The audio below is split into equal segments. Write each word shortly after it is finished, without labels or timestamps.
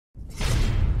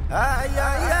Ay,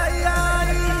 ay, ay,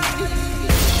 ay.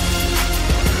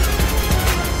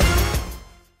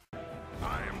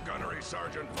 I am Gunnery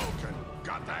Sergeant Vulcan.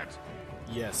 Got that?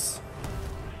 Yes.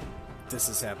 This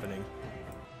is happening.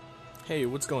 Hey,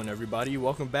 what's going on, everybody?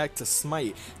 Welcome back to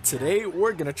Smite. Today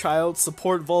we're gonna try out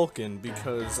support Vulcan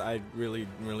because I really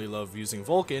love using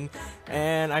Vulcan,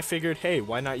 and I figured, hey,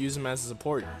 why not use him as a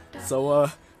support? So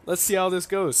let's see how this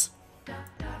goes.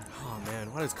 Oh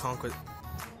man, what is Conquest?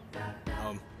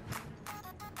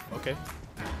 Okay.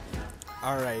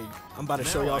 Alright, I'm about to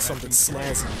show y'all something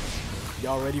snazzy.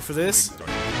 Y'all ready for this?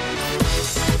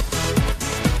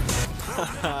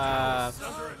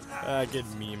 Get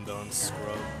memed on,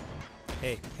 scrub.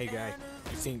 Hey guy,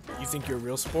 you think you're a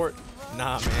real support?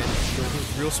 Nah man, you're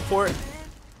who's real support?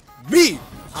 Me!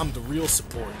 I'm the real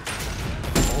support.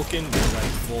 Vulcan, you're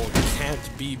like Vulcan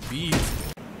can't be beat.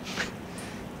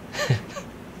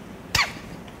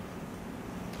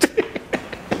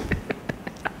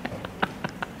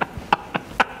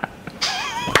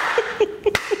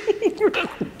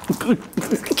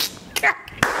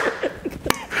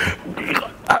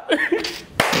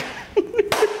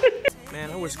 Man,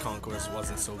 I wish Conquest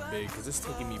wasn't so big, because it's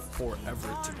taking me forever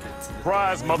to get to the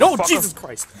Surprise, No, motherfucker. Jesus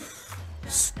Christ!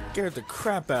 Scared the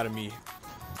crap out of me.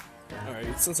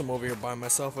 Alright, since I'm over here by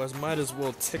myself, I might as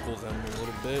well tickle them a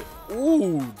little bit.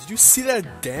 Ooh, did you see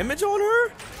that damage on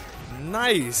her?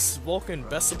 Nice! Vulcan,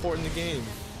 best support in the game.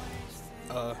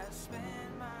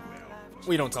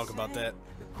 We don't talk about that.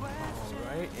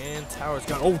 Alright, and tower's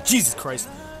gone. Oh, Jesus Christ!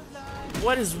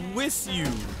 What is with you?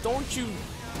 Don't you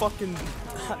fucking...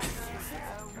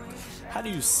 How do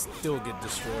you still get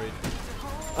destroyed?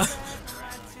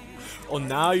 Oh,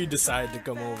 now you decide to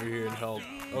come over here and help.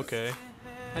 Okay.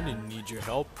 I didn't need your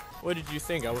help. What did you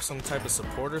think? I was some type of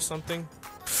support or something?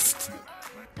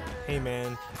 Hey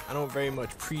man, I don't very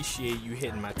much appreciate you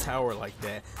hitting my tower like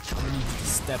that. I'm gonna need you to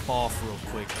step off real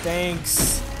quick.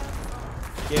 Thanks!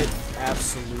 Get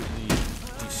absolutely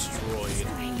destroyed.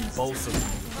 Both of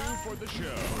you.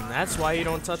 And that's why you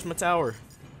don't touch my tower.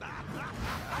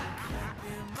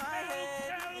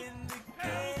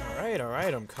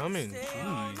 Alright, I'm coming.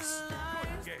 Jeez.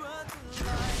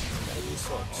 Gotta be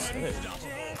so upset.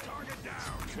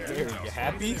 There, you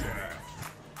happy?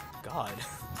 God.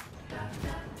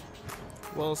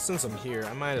 Well, since I'm here,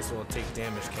 I might as well take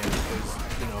damage cam because,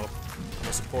 you know, I'm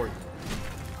a support.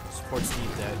 Supports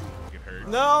need that.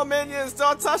 No, minions,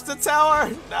 don't touch the tower!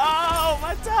 No,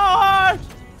 my tower!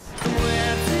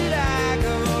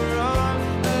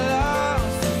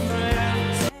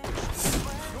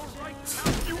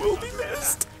 You will be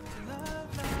missed.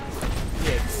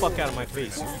 Yeah, fuck out of my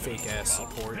face, you fake ass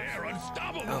support.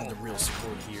 I'm the real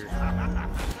support here.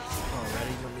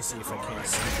 Alrighty, let me see if I can't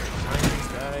see behind these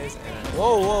guys. And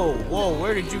whoa,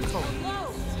 where did you come?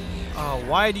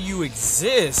 Why do you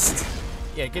exist?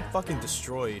 Yeah, get fucking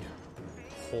destroyed.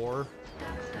 Whore.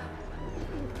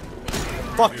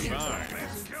 Fuck you.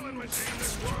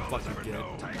 Fucking good.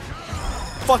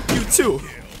 Fuck you too.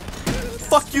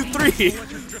 Fuck you three.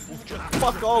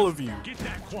 Fuck all of you.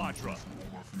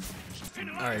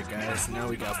 Alright guys, now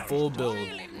we got full build.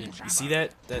 You see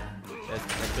that? That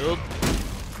build?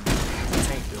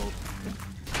 Tank build.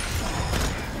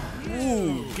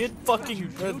 Ooh, get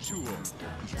fucking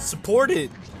supported.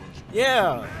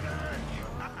 Yeah.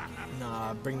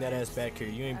 Nah, bring that ass back here.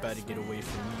 You ain't about to get away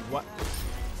from me. What?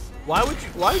 Why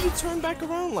would you turn back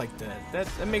around like that?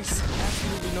 That makes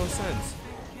absolutely no sense.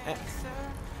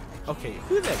 Okay,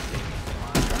 who that thing?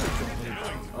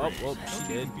 Oh, well, she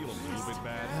did.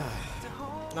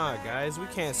 Nah, guys, we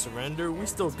can't surrender. We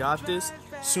still got this.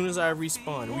 As soon as I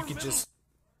respawn, we could just...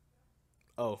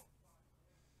 Oh.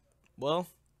 Well,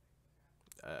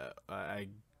 I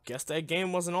guess that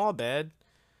game wasn't all bad.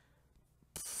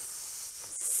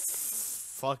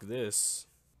 Fuck this.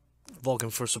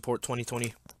 Vulcan for support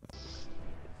 2020.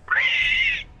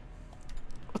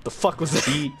 What the fuck was that?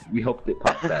 We hoped it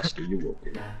popped faster. You will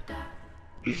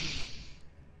do.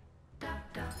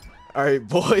 Alright,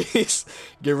 boys.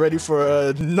 Get ready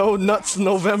for No Nuts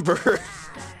November.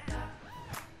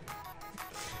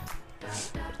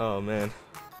 Oh, man.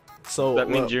 So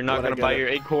that means you're not gonna buy your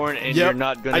acorn, and you're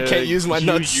not gonna. I can't use my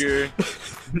nuts. Your...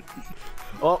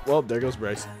 Oh, well, there goes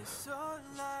Bryce.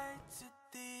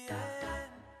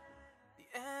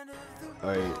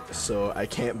 Alright, so I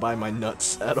can't buy my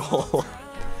nuts at all.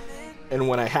 And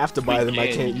when I have to buy them, I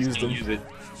can't use them.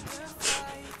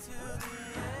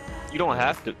 You don't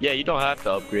have to. Yeah, you don't have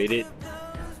to upgrade it.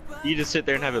 You just sit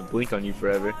there and have it blink on you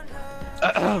forever.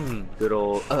 Good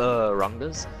old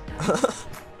Rangdas.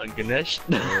 Ganesh.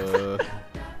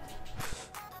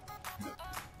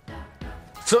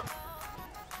 So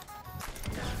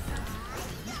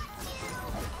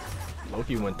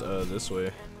Loki went this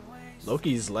way.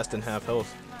 Loki's less than half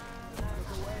health.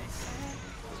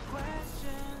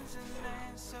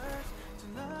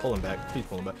 Pull him back. Please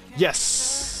pull him back.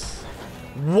 Yes!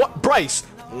 What? Bryce!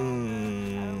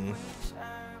 The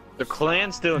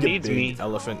clan still needs me.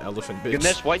 Elephant, bitch.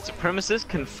 Ganesh white supremacist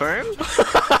confirmed?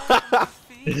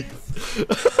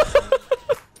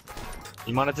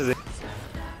 Demonetization.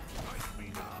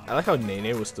 I like how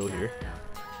Nene was still here.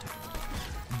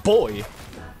 Boy!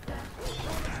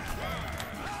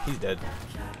 He's dead.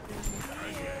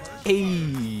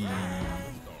 Hey!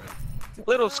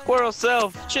 Little squirrel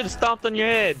self should have stomped on your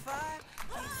head.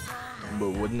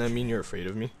 But wouldn't that mean you're afraid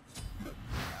of me?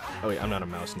 Oh wait, I'm not a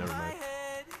mouse, never mind.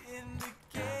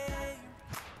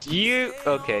 You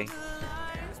okay.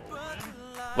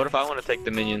 What if I want to take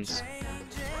the minions?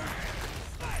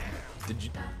 Did you?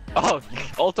 Oh,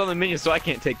 ult on the minions so I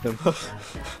can't take them.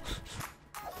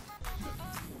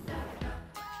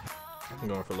 I'm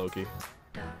going for Loki.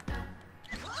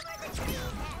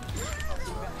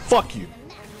 Fuck you!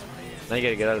 Now you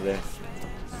gotta get out of there.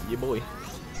 Yeah, boy.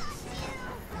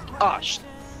 Ah, sh.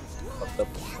 Fucked up.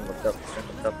 Fucked up.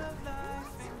 Fucked up.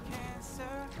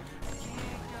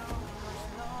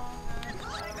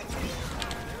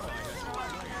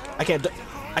 I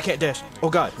can't dash. Oh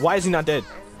god, why is he not dead?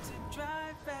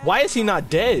 Why is he not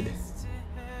dead?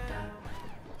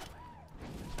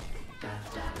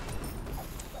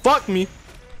 Fuck me.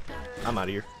 I'm out of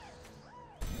here.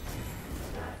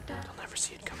 They'll never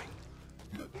see it coming.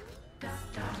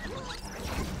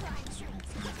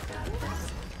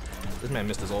 This man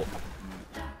missed his ult.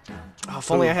 Oh,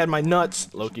 if only I had my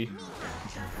nuts, Loki.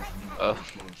 Oh.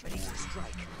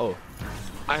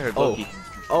 I heard Oh. Loki.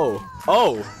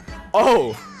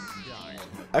 Oh!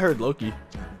 I heard Loki.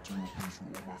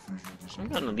 I'm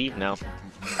gonna leave now.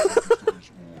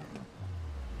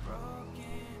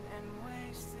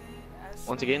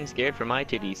 Once again, scared for my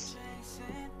titties.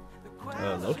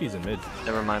 Loki's in mid.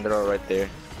 Never mind, they're all right there.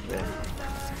 Yeah.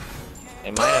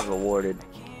 They might have awarded.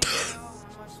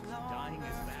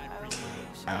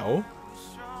 Ow.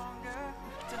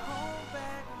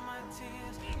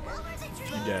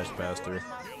 You dashed past her.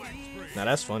 Now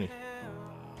that's funny.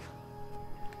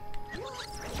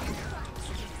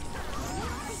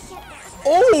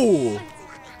 Oh!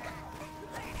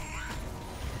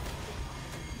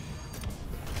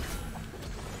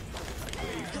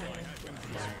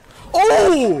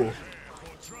 Oh!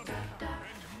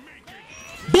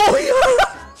 Boy!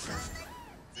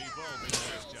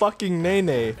 Fucking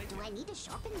Nene.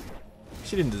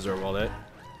 She didn't deserve all that.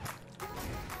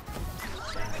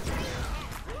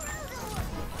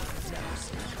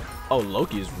 Oh,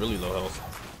 Loki is really low health.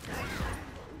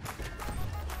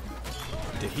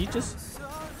 Did he just...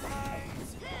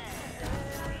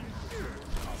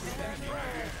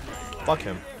 Fuck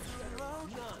him.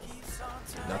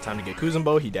 Now time to get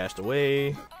Kuzumbo. He dashed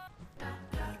away.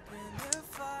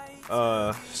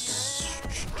 Well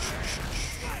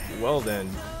then.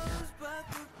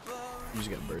 You just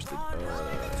got bursted.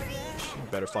 You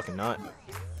better fucking not.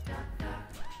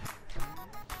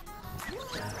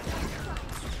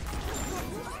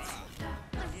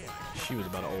 She was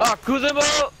about to ult. Ah,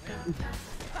 Kuzumbo!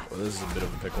 Well, this is a bit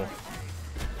of a pickle.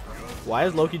 Why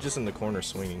is Loki just in the corner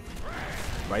swinging?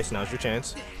 Bryce, now's your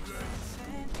chance.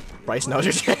 Bryce, now's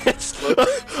your chance.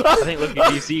 I think Loki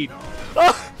DC'd.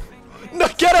 No,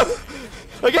 get him!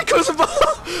 I get Kuzumbo!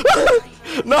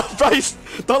 No, Bryce!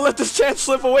 Don't let this chance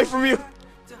slip away from you!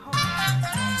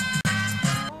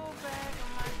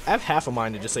 I have half a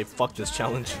mind to just say fuck this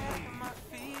challenge.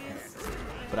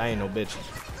 But I ain't no bitch.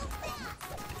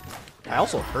 I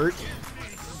also hurt.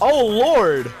 Oh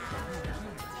lord!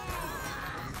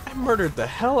 I murdered the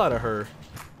hell out of her.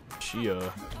 She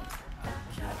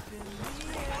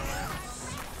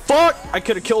Fuck! I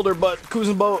could have killed her, but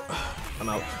Kuzumbo. I'm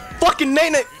out. Fucking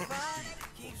Nene!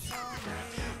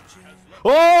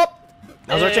 Oh!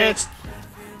 Now's our chance.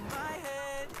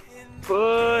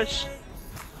 Push.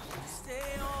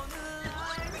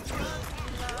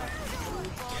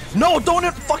 No,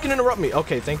 don't fucking interrupt me.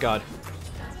 Okay, thank God.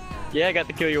 Yeah, I got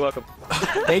the kill. You're welcome.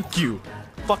 Thank you.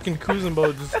 Fucking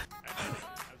Kuzumbo just...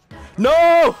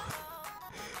 No!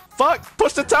 Fuck!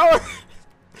 Push the tower!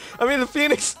 I mean the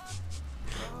Phoenix!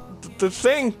 The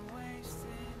thing!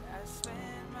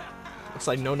 Looks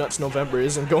like No Nuts November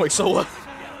isn't going so well.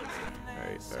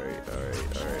 Alright.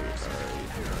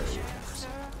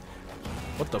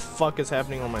 What the fuck is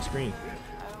happening on my screen?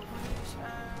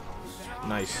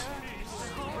 Nice.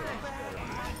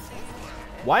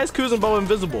 Why is Kuzumbo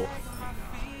invisible?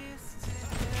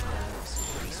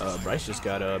 Bryce just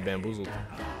got bamboozled.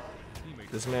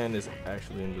 This man is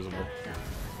actually invisible.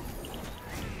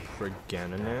 for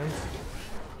Ganonance.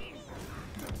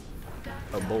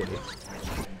 A Bodhi.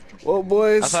 Well,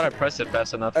 boys, I thought I pressed it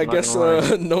fast enough. I guess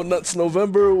No Nuts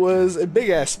November was a big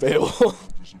ass fail.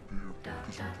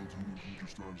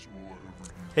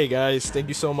 Hey guys, thank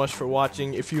you so much for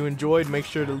watching. If you enjoyed, make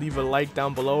sure to leave a like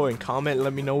down below and comment,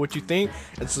 let me know what you think,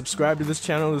 and subscribe to this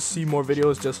channel to see more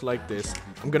videos just like this.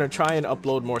 I'm gonna try and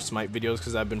upload more Smite videos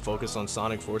because I've been focused on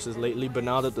Sonic Forces lately, but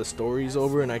now that the story's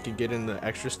over and I can get into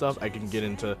extra stuff, I can get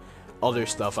into other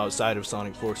stuff outside of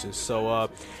Sonic Forces. So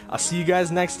I'll see you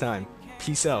guys next time.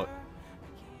 Peace out.